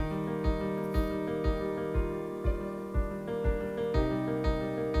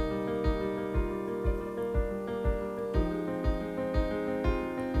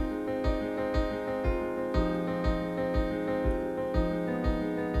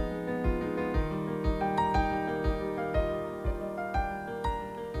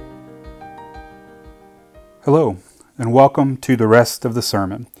Hello, and welcome to the rest of the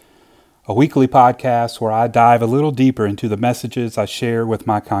sermon, a weekly podcast where I dive a little deeper into the messages I share with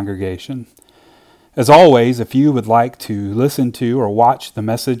my congregation. As always, if you would like to listen to or watch the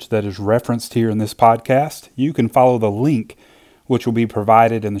message that is referenced here in this podcast, you can follow the link which will be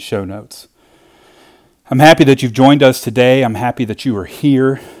provided in the show notes. I'm happy that you've joined us today. I'm happy that you are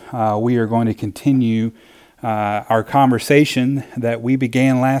here. We are going to continue our conversation that we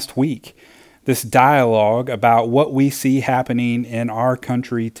began last week. This dialogue about what we see happening in our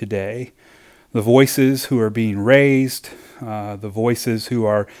country today. The voices who are being raised, the voices who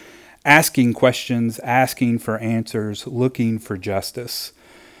are asking questions, asking for answers, looking for justice.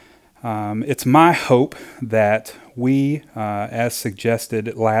 It's my hope that we, as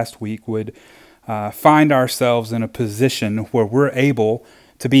suggested last week, would find ourselves in a position where we're able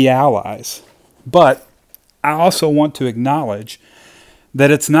to be allies. But I also want to acknowledge that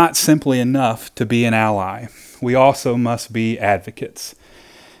it's not simply enough to be an ally. We also must be advocates.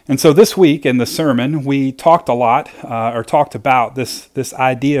 And so this week in the sermon, we talked about this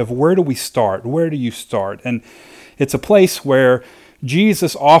idea of where do we start? Where do you start? And it's a place where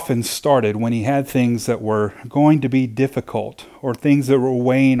Jesus often started when he had things that were going to be difficult or things that were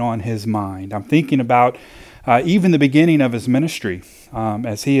weighing on his mind. I'm thinking about even the beginning of his ministry,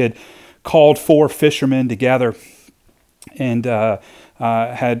 as he had called 4 fishermen together and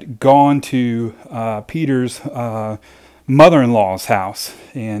had gone to Peter's mother-in-law's house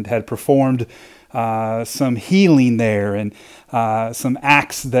and had performed some healing there and some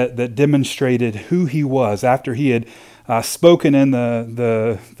acts that demonstrated who he was after he had spoken in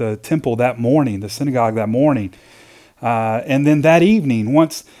the temple that morning, the synagogue that morning. And then that evening,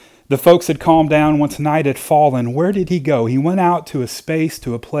 once the folks had calmed down, once night had fallen, where did he go? He went out to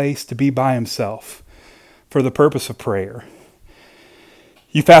a place to be by himself for the purpose of prayer.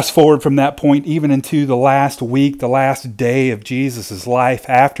 You fast forward from that point even into the last week, the last day of Jesus' life,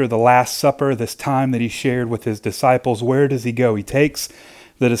 after the Last Supper, this time that he shared with his disciples. Where does he go? He takes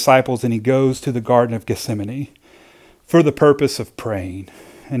the disciples and he goes to the Garden of Gethsemane for the purpose of praying.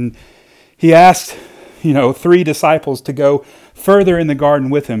 And he asked, 3 disciples to go further in the garden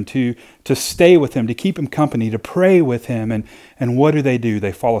with him, to stay with him, to keep him company, to pray with him. And what do?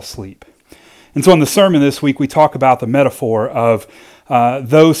 They fall asleep. And so in the sermon this week, we talk about the metaphor of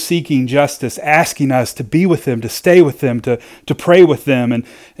those seeking justice, asking us to be with them, to stay with them, to pray with them.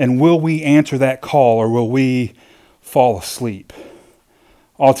 And will we answer that call or will we fall asleep?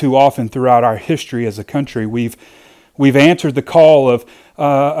 All too often throughout our history as a country, we've answered the call of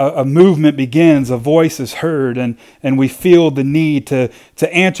a movement begins, a voice is heard, and we feel the need to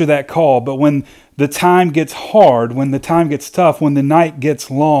answer that call. But when the time gets hard, when the time gets tough, when the night gets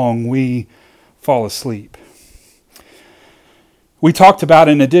long, we fall asleep. We talked about,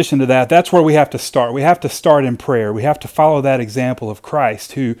 in addition to that, that's where we have to start. We have to start in prayer. We have to follow that example of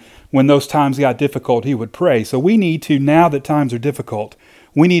Christ, who, when those times got difficult, he would pray. So we need to, now that times are difficult,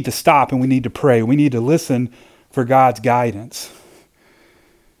 we need to stop and we need to pray. We need to listen for God's guidance.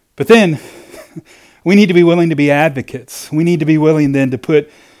 But then, we need to be willing to be advocates. We need to be willing then to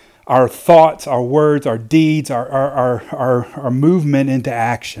put our thoughts, our words, our deeds, our movement into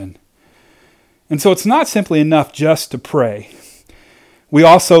action. And so it's not simply enough just to pray. We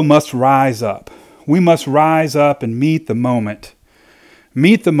also must rise up. We must rise up and meet the moment.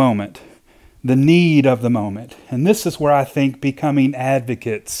 Meet the moment, the need of the moment. And this is where I think becoming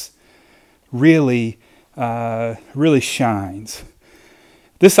advocates really shines.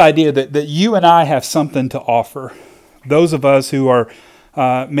 This idea that you and I have something to offer. Those of us who are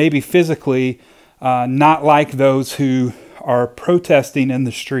maybe physically not like those who are protesting in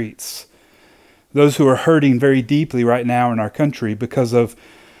the streets. Those who are hurting very deeply right now in our country because of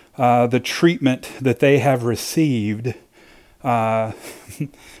the treatment that they have received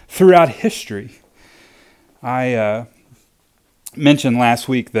throughout history. I mentioned last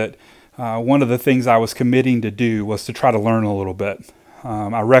week that one of the things I was committing to do was to try to learn a little bit.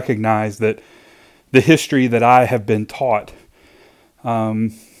 I recognize that the history that I have been taught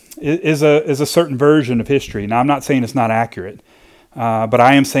is a certain version of history. Now, I'm not saying it's not accurate. But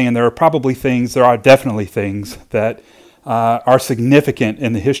I am saying there are definitely things that are significant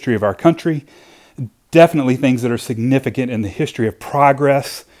in the history of our country, definitely things that are significant in the history of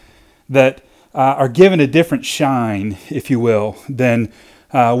progress, that are given a different shine, if you will, than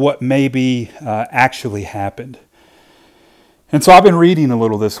what maybe actually happened. And so I've been reading a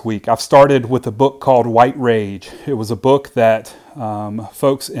little this week. I've started with a book called White Rage. It was a book that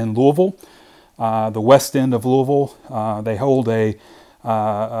folks in Louisville, the west end of Louisville, they hold a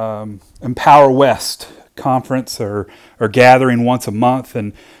Empower West conference or gathering once a month,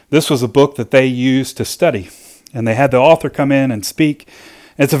 and this was a book that they used to study. And they had the author come in and speak.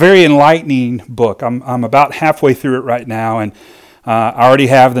 It's a very enlightening book. I'm about halfway through it right now, and I already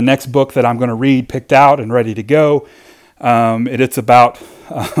have the next book that I'm going to read picked out and ready to go. It's about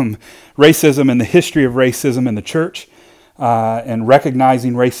racism and the history of racism in the church, and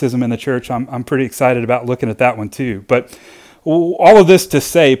recognizing racism in the church. I'm pretty excited about looking at that one too. But all of this to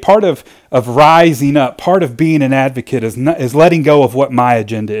say, part of rising up, part of being an advocate is letting go of what my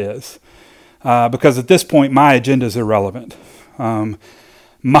agenda is. Because at this point, my agenda is irrelevant.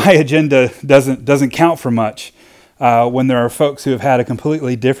 My agenda doesn't count for much when there are folks who have had a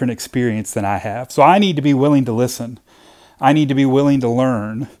completely different experience than I have. So I need to be willing to listen. I need to be willing to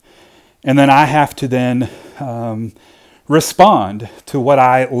learn. And then I have to then respond to what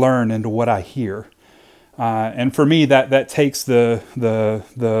I learn and to what I hear. And for me, that takes the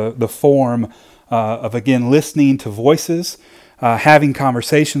form of, again, listening to voices, having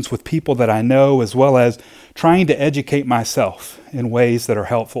conversations with people that I know, as well as trying to educate myself in ways that are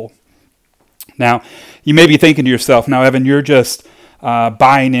helpful. Now, you may be thinking to yourself, now, Evan, you're just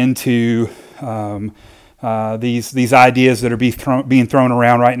buying into these ideas that are being thrown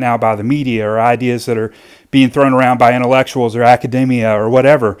around right now by the media, or ideas that are being thrown around by intellectuals or academia or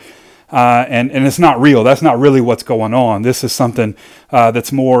whatever. And it's not real. That's not really what's going on. This is something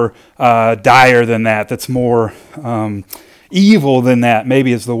that's more dire than that, that's more evil than that,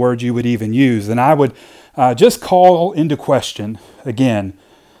 maybe is the word you would even use. And I would just call into question, again,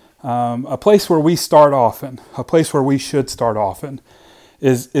 a place where we start often, a place where we should start often,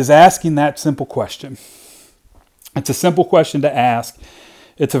 is asking that simple question. It's a simple question to ask.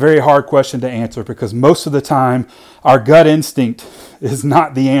 It's a very hard question to answer, because most of the time our gut instinct is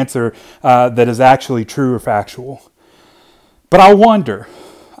not the answer that is actually true or factual. But I wonder,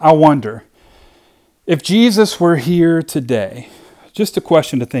 if Jesus were here today, just a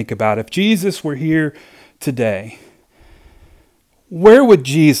question to think about, if Jesus were here today, where would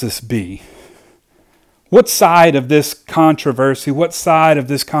Jesus be? What side of this controversy, what side of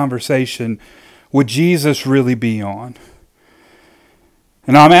this conversation would Jesus really be on?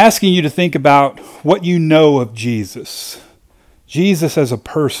 And I'm asking you to think about what you know of Jesus. Jesus as a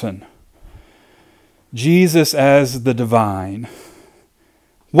person. Jesus as the divine.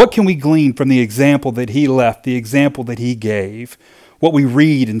 What can we glean from the example that he left, the example that he gave? What we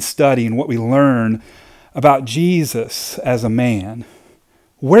read and study and what we learn about Jesus as a man.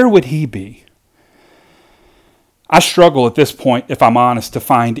 Where would he be? I struggle at this point, if I'm honest, to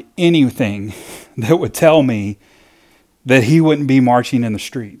find anything that would tell me that he wouldn't be marching in the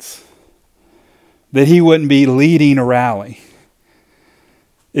streets, that he wouldn't be leading a rally.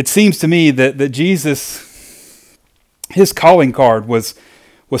 It seems to me that Jesus, his calling card was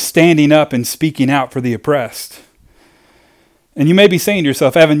standing up and speaking out for the oppressed. And you may be saying to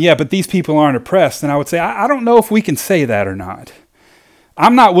yourself, Evan, yeah, but these people aren't oppressed. And I would say, I don't know if we can say that or not.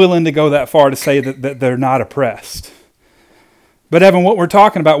 I'm not willing to go that far to say that they're not oppressed. But Evan, what we're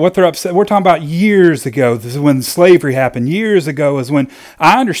talking about, what they're upset, we're talking about years ago. This is when slavery happened. Years ago is when,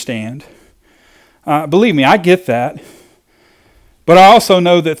 I understand. Believe me, I get that. But I also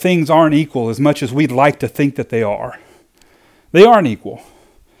know that things aren't equal as much as we'd like to think that they are. They aren't equal.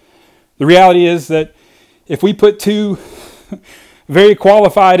 The reality is that if we put two very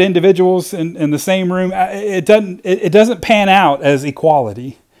qualified individuals in the same room, it doesn't pan out as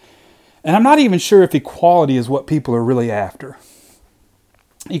equality. And I'm not even sure if equality is what people are really after.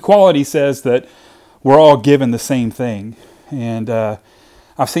 Equality says that we're all given the same thing. And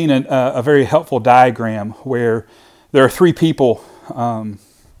I've seen a very helpful diagram where there are three people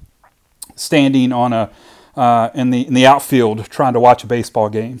standing on in the outfield trying to watch a baseball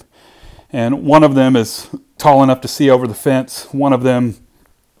game. And one of them is tall enough to see over the fence. One of them,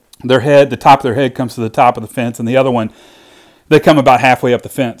 the top of their head comes to the top of the fence. And the other one, they come about halfway up the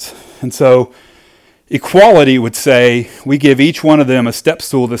fence. And so equality would say we give each one of them a step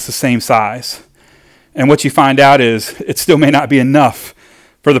stool that's the same size. And what you find out is it still may not be enough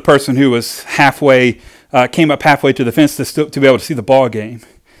for the person who was came up halfway to the fence to be able to see the ball game.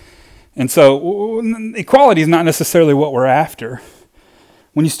 And so equality is not necessarily what we're after.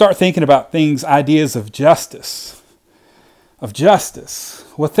 When you start thinking about things, ideas of justice,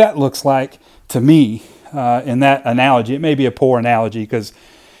 what that looks like to me in that analogy, it may be a poor analogy because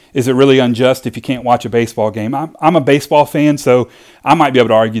is it really unjust if you can't watch a baseball game? I'm a baseball fan, so I might be able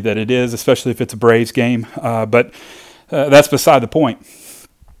to argue that it is, especially if it's a Braves game, but that's beside the point.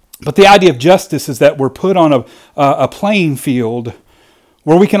 But the idea of justice is that we're put on a playing field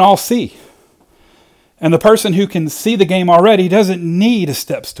where we can all see. And the person who can see the game already doesn't need a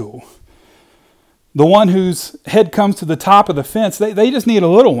step stool. The one whose head comes to the top of the fence, they just need a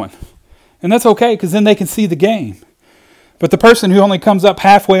little one. And that's okay, because then they can see the game. But the person who only comes up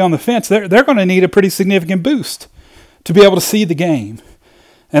halfway on the fence, they're going to need a pretty significant boost to be able to see the game.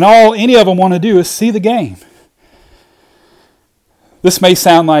 And all any of them want to do is see the game. This may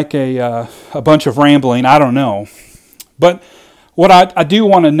sound like a bunch of rambling, I don't know. But what I do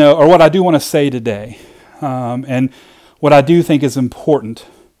want to know, or what I do want to say today, and what I do think is important,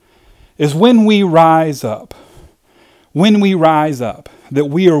 is when we rise up, that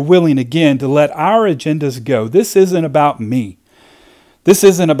we are willing again to let our agendas go. This isn't about me. This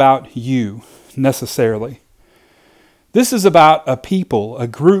isn't about you necessarily. This is about a people, a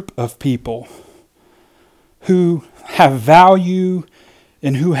group of people who have value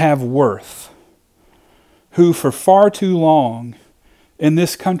and who have worth, who for far too long in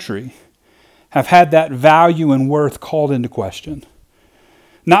this country have had that value and worth called into question.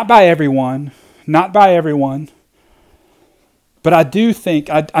 Not by everyone, but I do think,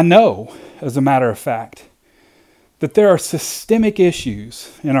 I know, as a matter of fact, that there are systemic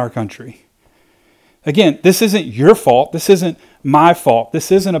issues in our country. Again, this isn't your fault. This isn't my fault.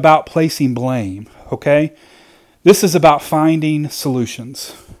 This isn't about placing blame, okay? This is about finding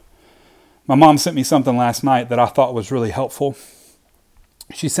solutions. My mom sent me something last night that I thought was really helpful.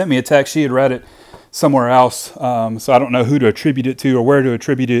 She sent me a text. She had read it somewhere else, so I don't know who to attribute it to or where to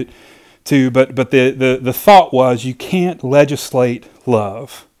attribute it to, but the thought was, you can't legislate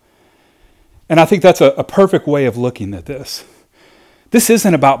love. And I think that's a perfect way of looking at this. This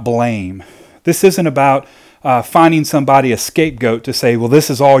isn't about blame. This isn't about finding somebody a scapegoat to say, well, this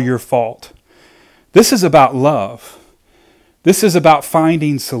is all your fault. This is about love. This is about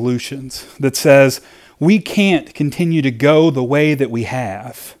finding solutions that says we can't continue to go the way that we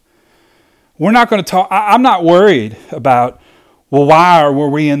have. We're not going to talk. I'm not worried about, well, why were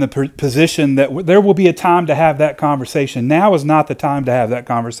we in the position that there will be a time to have that conversation. Now is not the time to have that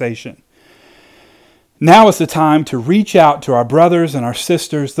conversation. Now is the time to reach out to our brothers and our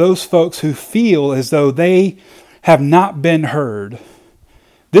sisters, those folks who feel as though they have not been heard.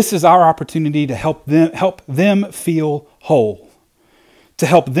 This is our opportunity to help them feel whole, to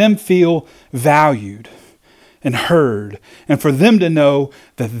help them feel valued and heard, and for them to know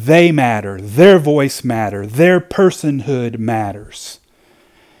that they matter, their voice matters, their personhood matters.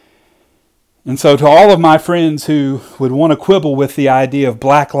 And so to all of my friends who would want to quibble with the idea of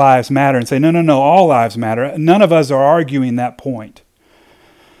Black Lives Matter and say, no, all lives matter, none of us are arguing that point.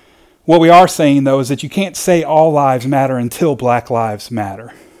 What we are saying, though, is that you can't say all lives matter until Black Lives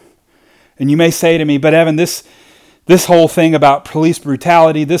Matter. And you may say to me, but Evan, this whole thing about police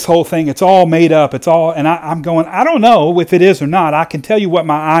brutality, this whole thing, it's all made up. It's all, and I'm going, I don't know if it is or not. I can tell you what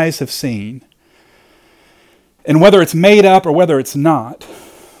my eyes have seen. And whether it's made up or whether it's not,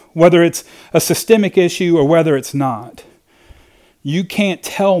 whether it's a systemic issue or whether it's not, you can't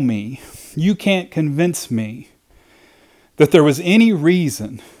tell me, you can't convince me that there was any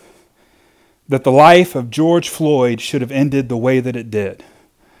reason that the life of George Floyd should have ended the way that it did.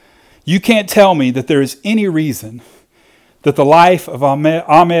 You can't tell me that there is any reason that the life of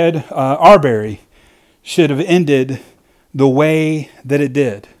Ahmaud Arbery should have ended the way that it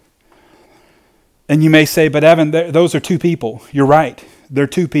did. And you may say, but Evan, those are two people. You're right. They're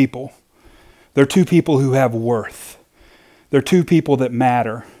two people. They're two people who have worth. They're two people that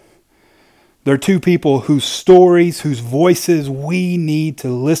matter. They're two people whose stories, whose voices we need to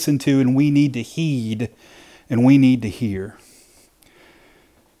listen to and we need to heed and we need to hear.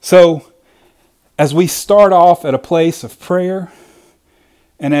 So, as we start off at a place of prayer,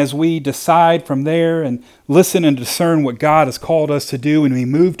 and as we decide from there and listen and discern what God has called us to do, and we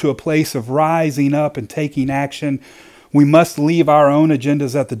move to a place of rising up and taking action, we must leave our own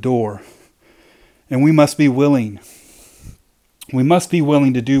agendas at the door. And we must be willing. We must be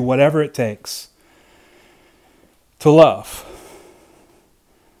willing to do whatever it takes to love.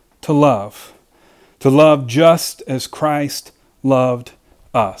 To love. To love just as Christ loved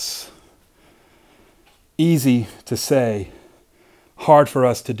us. Easy to say, hard for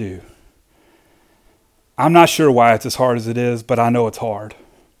us to do. I'm not sure why it's as hard as it is, but I know it's hard.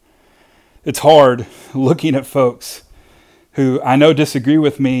 It's hard looking at folks who I know disagree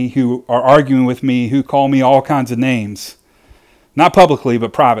with me, who are arguing with me, who call me all kinds of names. Not publicly,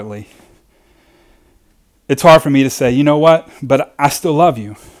 but privately. It's hard for me to say, you know what, but I still love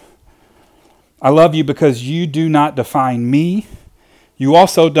you. I love you because you do not define me. You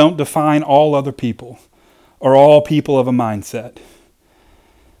also don't define all other people or all people of a mindset.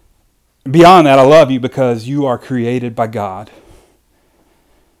 Beyond that, I love you because you are created by God.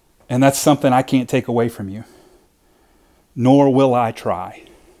 And that's something I can't take away from you, nor will I try.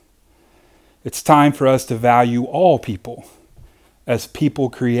 It's time for us to value all people as people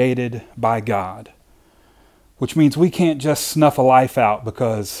created by God, which means we can't just snuff a life out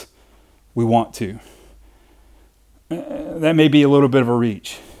because we want to. That may be a little bit of a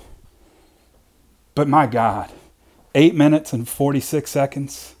reach. But my God, 8 minutes and 46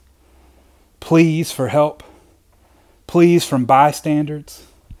 seconds. Pleas for help. Pleas from bystanders.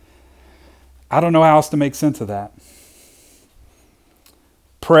 I don't know how else to make sense of that.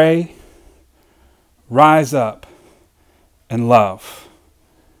 Pray, rise up, and love.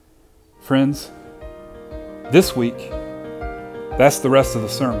 Friends, this week, that's the rest of the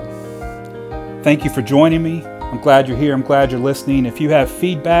sermon. Thank you for joining me. I'm glad you're here. I'm glad you're listening. If you have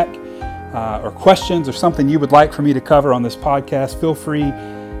feedback or questions or something you would like for me to cover on this podcast, feel free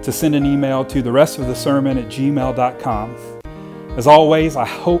to send an email to therestofthesermon@gmail.com. As always, I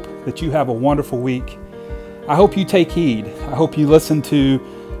hope that you have a wonderful week. I hope you take heed. I hope you listen to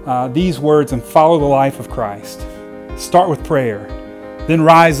these words and follow the life of Christ. Start with prayer, then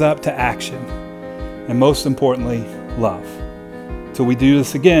rise up to action, and most importantly, love. Till we do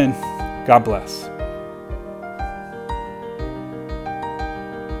this again, God bless.